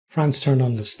France turned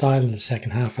on the style in the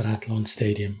second half at Athlone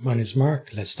Stadium. My name is Mark,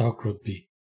 let's talk rugby.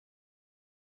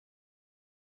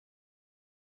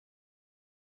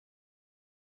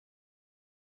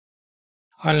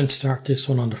 Ireland start this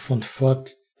one on the front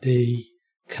foot. They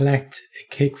collect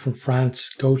a kick from France,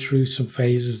 go through some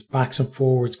phases, backs and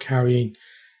forwards, carrying,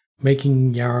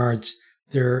 making yards.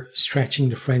 They're stretching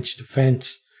the French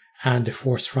defence and they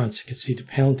force France to concede the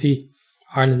penalty.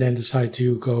 Ireland then decide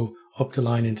to go up the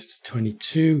line into the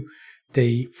 22.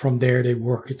 From there they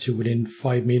work it to within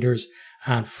 5 metres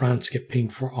and France get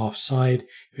pinged for offside.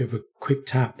 We have a quick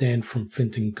tap then from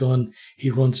Fintan Gunn.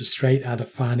 He runs it straight at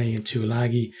Afane and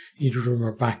Tuilagi. Either of them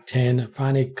are back 10.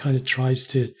 Afane kind of tries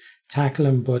to tackle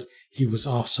him, but he was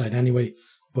offside anyway.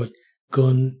 But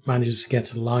Gunn manages to get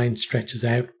to the line, stretches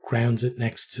out, grounds it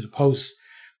next to the post.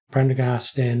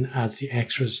 Prendergast then adds the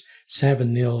extras,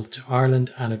 7-0 to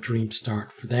Ireland, and a dream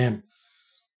start for them.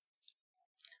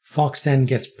 Fox then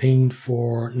gets pinged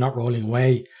for not rolling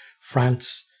away.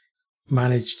 France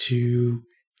managed to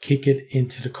kick it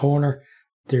into the corner.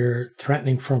 They're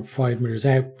threatening from 5 metres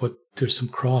out, but there's some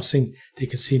crossing. They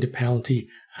can see the penalty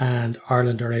and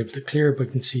Ireland are able to clear,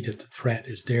 but can see that the threat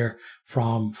is there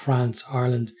from France.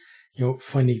 Ireland,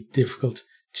 finding it difficult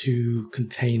to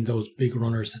contain those big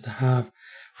runners that they have.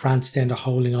 France then are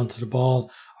holding onto the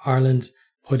ball. Ireland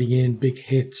putting in big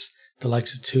hits. The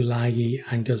likes of Tuilagi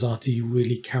and Gazzotti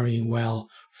really carrying well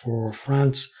for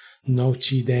France.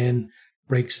 Nochi then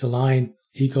breaks the line.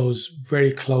 He goes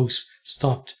very close,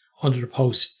 stopped under the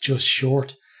post just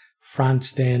short.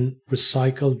 France then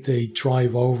recycled. They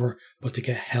drive over, but they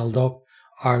get held up.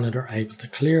 Ireland are able to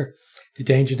clear. The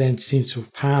danger then seems to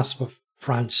have passed, but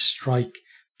France strike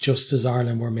just as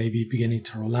Ireland were maybe beginning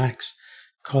to relax.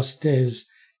 Costes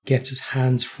gets his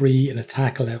hands free in a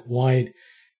tackle out wide,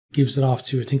 gives it off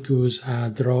to, I think it was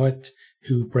Droit,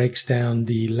 who breaks down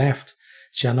the left.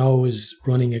 Jeannot is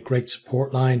running a great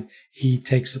support line. He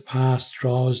takes the pass,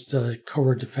 draws the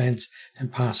cover defence, and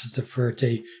passes to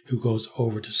Ferte, who goes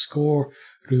over to score.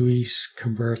 Ruiz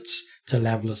converts to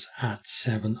level us at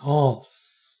 7-all.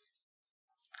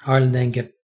 Ireland then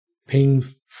get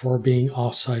pinged for being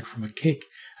offside from a kick,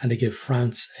 and they give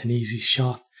France an easy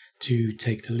shot to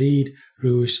take the lead.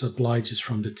 Ruiz obliges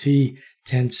from the tee,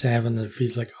 10-7, and it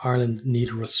feels like Ireland need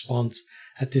a response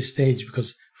at this stage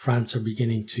because France are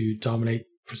beginning to dominate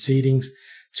proceedings.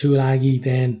 Tuilagi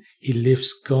then, he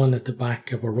lifts Gunn at the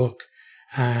back of a ruck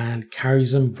and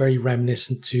carries him, very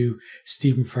reminiscent to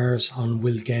Stephen Ferris on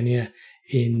Will Genia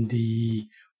in the,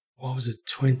 what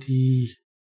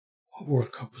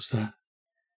World Cup was that?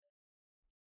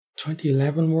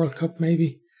 2011 World Cup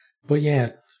maybe? But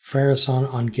yeah, Ferris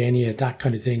on Genia, that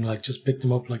kind of thing, like just picked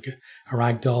him up like a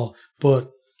rag doll.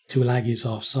 But Tuilagi's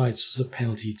offside, so it's a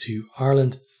penalty to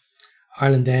Ireland.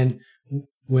 Ireland then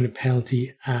win a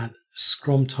penalty at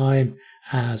scrum time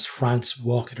as France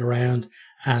walk it around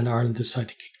and Ireland decide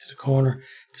to kick to the corner.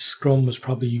 The scrum was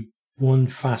probably one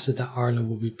facet that Ireland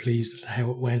will be pleased at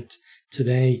how it went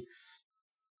today.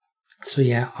 So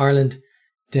yeah, Ireland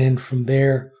then from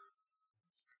there,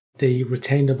 they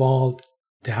retain the ball.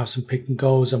 They have some pick and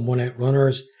goes and 1-out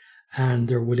runners, and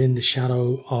they're within the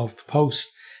shadow of the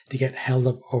post. They get held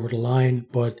up over the line,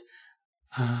 but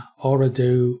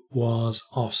Oradu was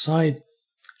offside.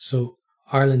 So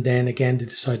Ireland then again, they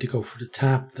decide to go for the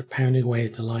tap. They're pounding away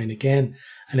at the line again,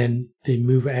 and then they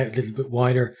move it out a little bit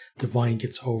wider. Devine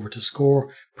gets over to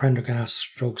score. Prendergast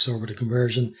strokes over the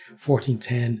conversion.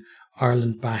 14-10,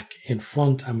 Ireland back in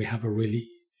front, and we have a really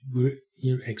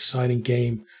exciting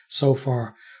game so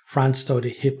far. France, though, they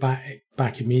hit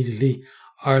back immediately.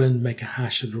 Ireland make a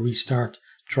hash of the restart,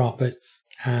 drop it,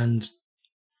 and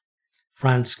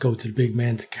France go to the big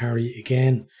men to carry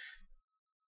again.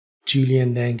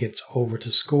 Julian then gets over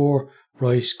to score.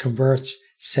 Royce converts,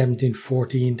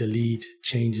 17-14. The lead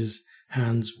changes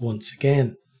hands once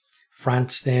again.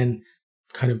 France then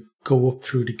kind of go up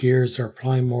through the gears. They're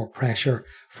applying more pressure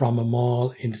from a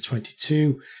maul into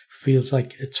 22. Feels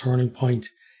like a turning point.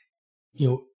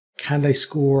 Can they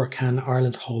score? Can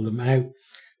Ireland hold them out?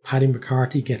 Paddy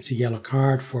McCarthy gets a yellow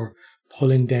card for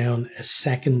pulling down a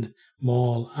second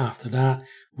maul after that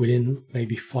within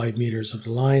maybe 5 metres of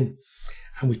the line.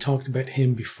 And we talked about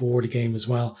him before the game as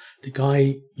well. The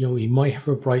guy, he might have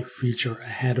a bright future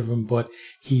ahead of him, but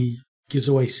he gives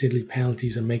away silly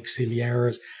penalties and makes silly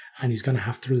errors, and he's going to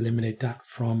have to eliminate that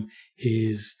from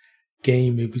his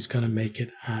game if he's going to make it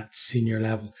at senior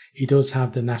level. He does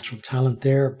have the natural talent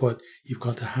there, but you've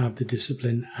got to have the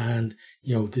discipline and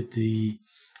the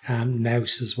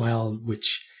nous as well,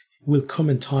 which will come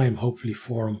in time hopefully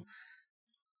for him.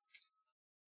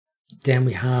 Then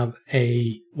we have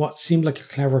what seemed like a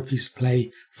clever piece of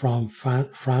play from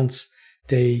France.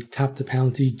 They tap the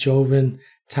penalty. Joven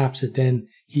taps it. Then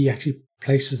he actually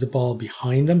places the ball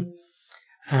behind him,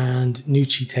 and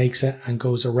Nucci takes it and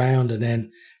goes around, and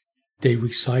then they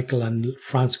recycle and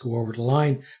France go over the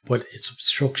line. But it's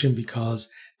obstruction because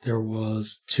there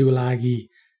was Tuilagi,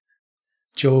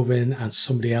 Joven, and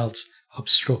somebody else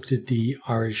obstructed the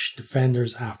Irish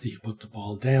defenders after he put the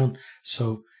ball down.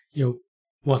 So,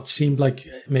 what seemed like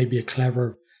maybe a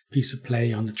clever piece of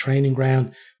play on the training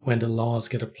ground, when the laws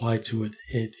get applied to it,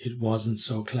 it wasn't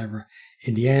so clever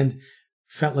in the end.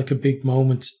 Felt like a big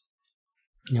moment,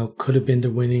 could have been the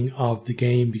winning of the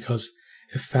game, because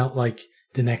it felt like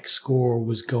the next score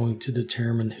was going to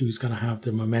determine who's going to have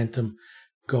the momentum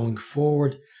going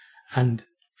forward. And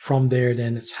from there,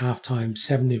 then it's halftime,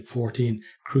 17-14,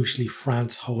 crucially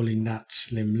France holding that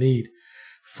slim lead.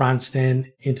 France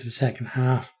then into the second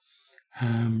half.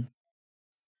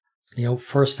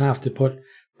 First half they put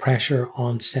pressure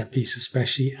on set piece,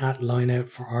 especially at line out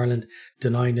for Ireland,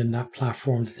 denying them that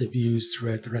platform that they've used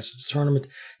throughout the rest of the tournament.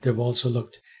 They've also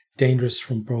looked dangerous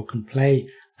from broken play,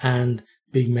 and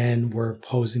big men were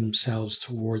posing themselves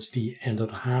towards the end of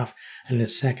the half. And in the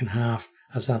second half,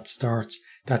 as that starts,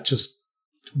 that just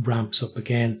ramps up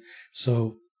again.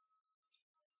 So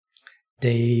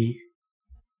they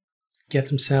get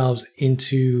themselves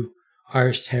into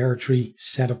Irish territory,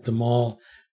 set up the maul.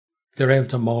 They're able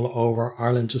to maul it over.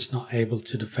 Ireland just not able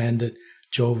to defend it.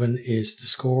 Joven is the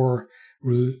scorer.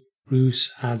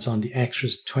 Roos adds on the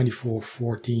extras,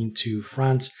 24-14 to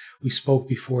France. We spoke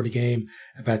before the game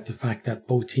about the fact that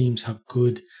both teams have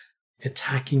good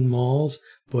attacking mauls,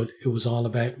 but it was all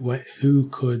about who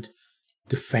could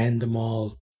defend the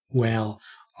maul well.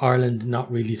 Ireland not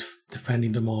really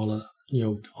defending the maul,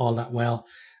 all that well.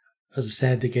 As I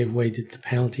said, they gave away the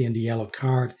penalty and the yellow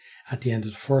card at the end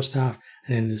of the first half,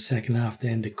 and then in the second half,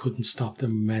 then they couldn't stop the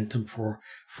momentum for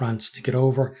France to get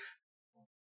over.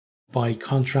 By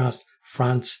contrast,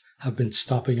 France have been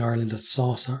stopping Ireland at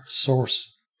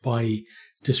source by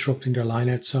disrupting their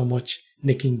line-out so much,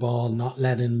 nicking ball, not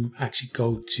letting them actually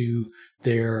go to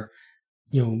their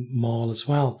maul as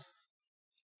well.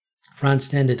 France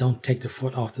then, they don't take their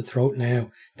foot off the throat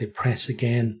now. They press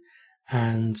again,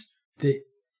 and they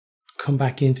come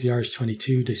back into the Irish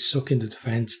 22. They suck into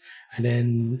defence, and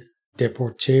then their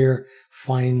portier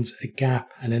finds a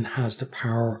gap and then has the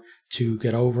power to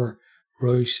get over.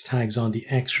 Royce tags on the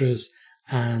extras,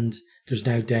 and there's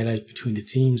now daylight between the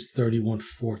teams,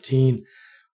 31-14.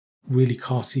 Really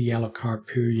costly yellow card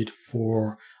period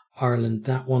for Ireland,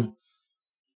 that one.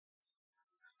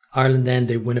 Ireland then,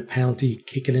 they win a penalty,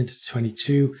 kick it into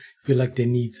 22. Feel like they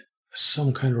need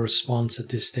some kind of response at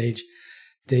this stage.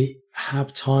 They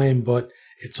have time, but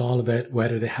it's all about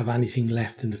whether they have anything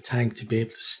left in the tank to be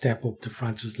able to step up to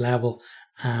France's level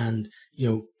and,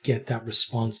 get that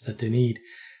response that they need.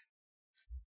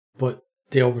 But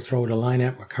they overthrow the line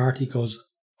out. McCarthy goes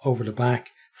over the back.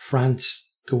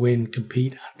 France go in,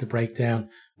 compete at the breakdown,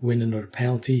 win another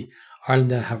penalty.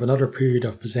 Ireland then have another period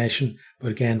of possession,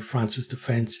 but again, France's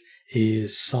defence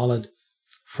is solid.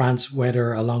 France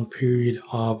weather a long period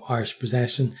of Irish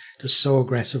possession. They're so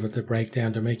aggressive at the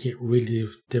breakdown, they're making it really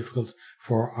difficult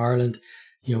for Ireland.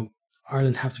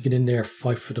 Ireland have to get in there,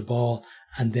 fight for the ball,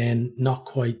 and then not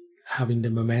quite having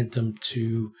the momentum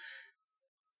to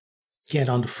get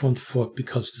on the front foot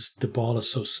because the ball is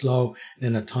so slow.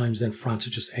 And then at times, then France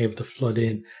are just able to flood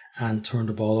in and turn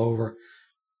the ball over.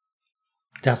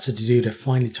 That's what they do. They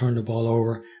finally turn the ball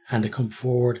over and they come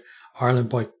forward. Ireland,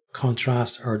 by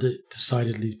contrast, are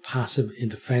decidedly passive in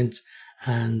defence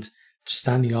and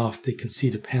standing off. They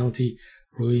concede a penalty.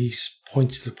 Ruiz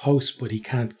points to the post, but he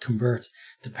can't convert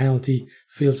the penalty.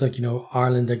 Feels like,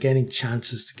 Ireland are getting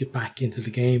chances to get back into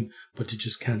the game, but they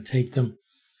just can't take them.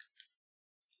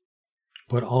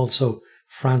 But also,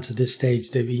 France at this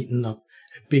stage, they've eaten up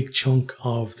a big chunk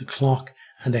of the clock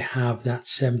and they have that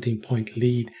 17-point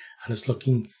lead, and it's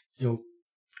looking, less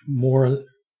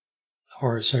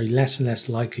and less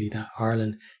likely that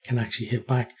Ireland can actually hit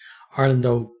back. Ireland,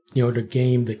 though, their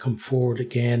game, they come forward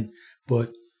again,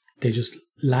 but they just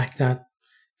lack that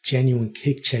genuine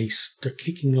kick chase. They're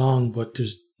kicking long, but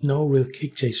there's no real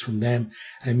kick chase from them.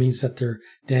 And it means that they're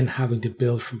then having to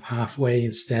build from halfway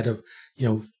instead of,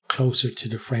 closer to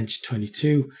the French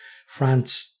 22.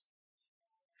 France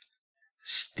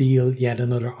steal yet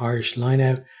another Irish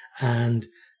lineout, and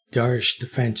the Irish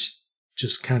defence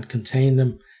just can't contain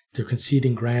them. They're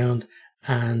conceding ground,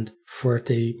 and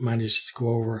Fuerte manages to go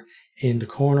over in the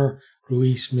corner.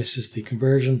 Ruiz misses the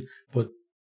conversion, but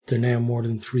they're now more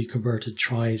than 3 converted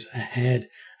tries ahead,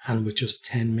 and with just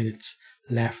 10 minutes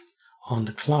left on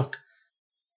the clock.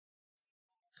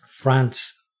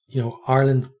 France,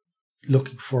 Ireland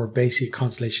looking for basically a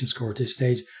consolation score at this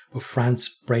stage, but France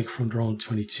break from their own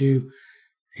 22.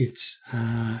 It's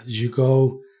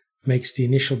Jugot makes the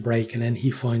initial break, and then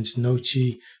he finds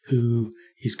Nochi, who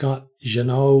he's got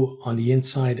Jeannot on the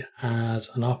inside as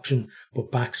an option,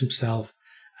 but backs himself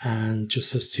and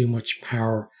just has too much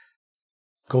power.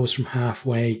 Goes from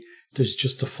halfway. There's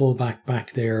just a fullback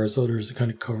back there as others are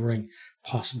kind of covering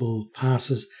possible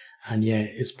passes. And yeah,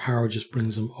 his power just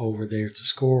brings him over there to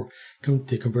score.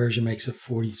 The conversion makes it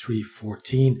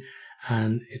 43-14.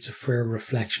 And it's a fair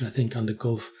reflection, I think, on the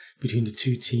gulf between the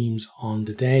two teams on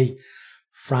the day.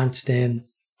 France then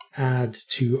add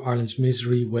to Ireland's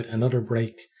misery with another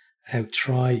break-out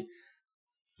try.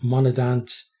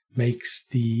 Monadant makes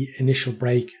the initial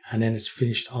break, and then it's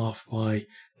finished off by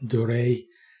Doré.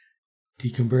 The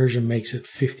conversion makes it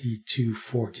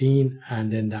 52-14,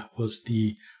 and then that was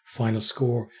the final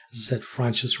score. As I said,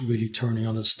 France just really turning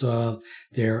on the style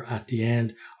there at the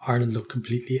end. Ireland looked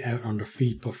completely out on their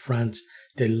feet, but France,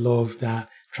 they love that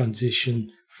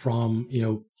transition from,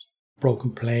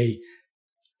 broken play.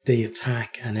 They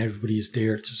attack and everybody is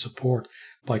there to support.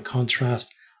 By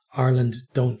contrast, Ireland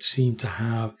don't seem to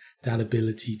have that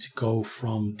ability to go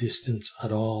from distance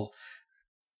at all.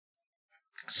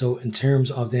 So in terms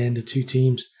of then the two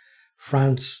teams,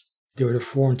 France, they were the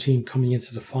foreign team coming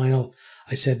into the final.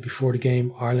 I said before the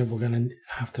game, Ireland were going to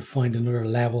have to find another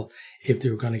level if they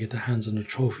were going to get their hands on the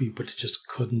trophy, but they just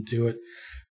couldn't do it.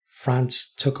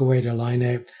 France took away their line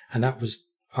out, and that was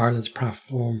Ireland's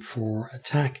platform for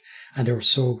attack, and they were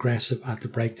so aggressive at the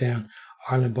breakdown.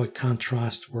 Ireland, by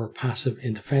contrast, were passive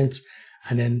in defence,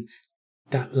 and then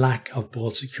that lack of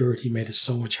ball security made it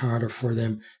so much harder for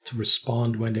them to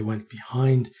respond when they went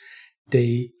behind.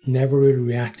 They never really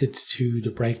reacted to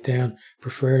the breakdown,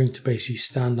 preferring to basically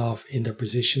stand off in their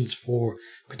positions for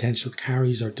potential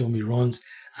carries or dummy runs,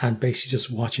 and basically just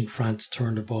watching France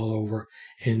turn the ball over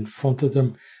in front of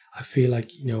them. I feel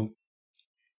like,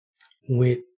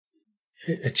 with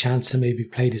a chance to maybe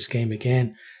play this game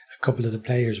again, a couple of the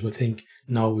players would think,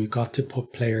 no, we've got to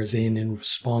put players in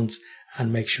response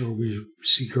and make sure we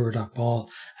secure that ball.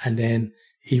 And then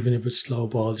even if it's slow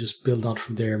ball, just build on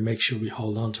from there, make sure we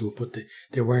hold on to it. But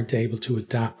they weren't able to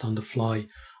adapt on the fly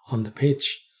on the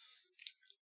pitch.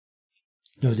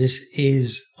 This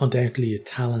is undoubtedly a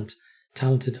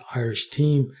talented Irish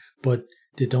team, but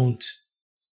you don't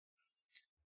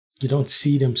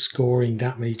see them scoring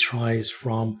that many tries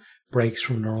from breaks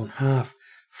from their own half.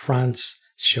 France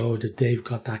showed that they've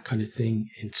got that kind of thing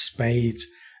in spades,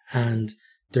 and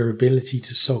their ability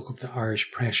to soak up the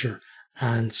Irish pressure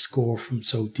and score from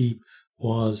so deep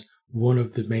was one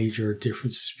of the major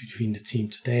differences between the team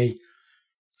today.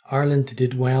 Ireland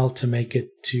did well to make it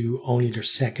to only their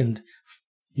second,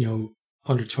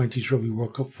 under-20s Rugby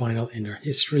World Cup final in their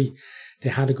history. They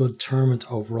had a good tournament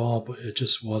overall, but it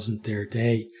just wasn't their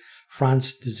day.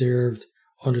 France deserved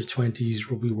under-20s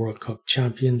Rugby World Cup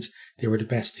champions. They were the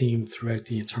best team throughout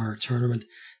the entire tournament.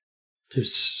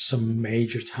 There's some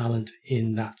major talent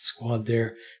in that squad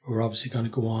there who are obviously going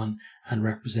to go on and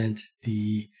represent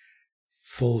the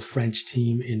full French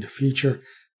team in the future.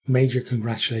 Major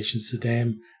congratulations to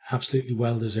them. Absolutely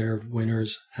well-deserved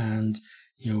winners, and,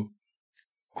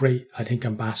 great, I think,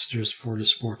 ambassadors for the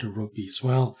sport of rugby as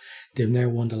well. They've now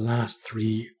won the last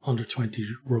 3 under-20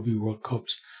 Rugby World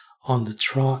Cups on the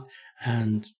trot,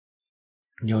 and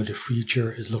the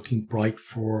future is looking bright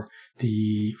for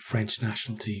the French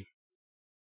national team.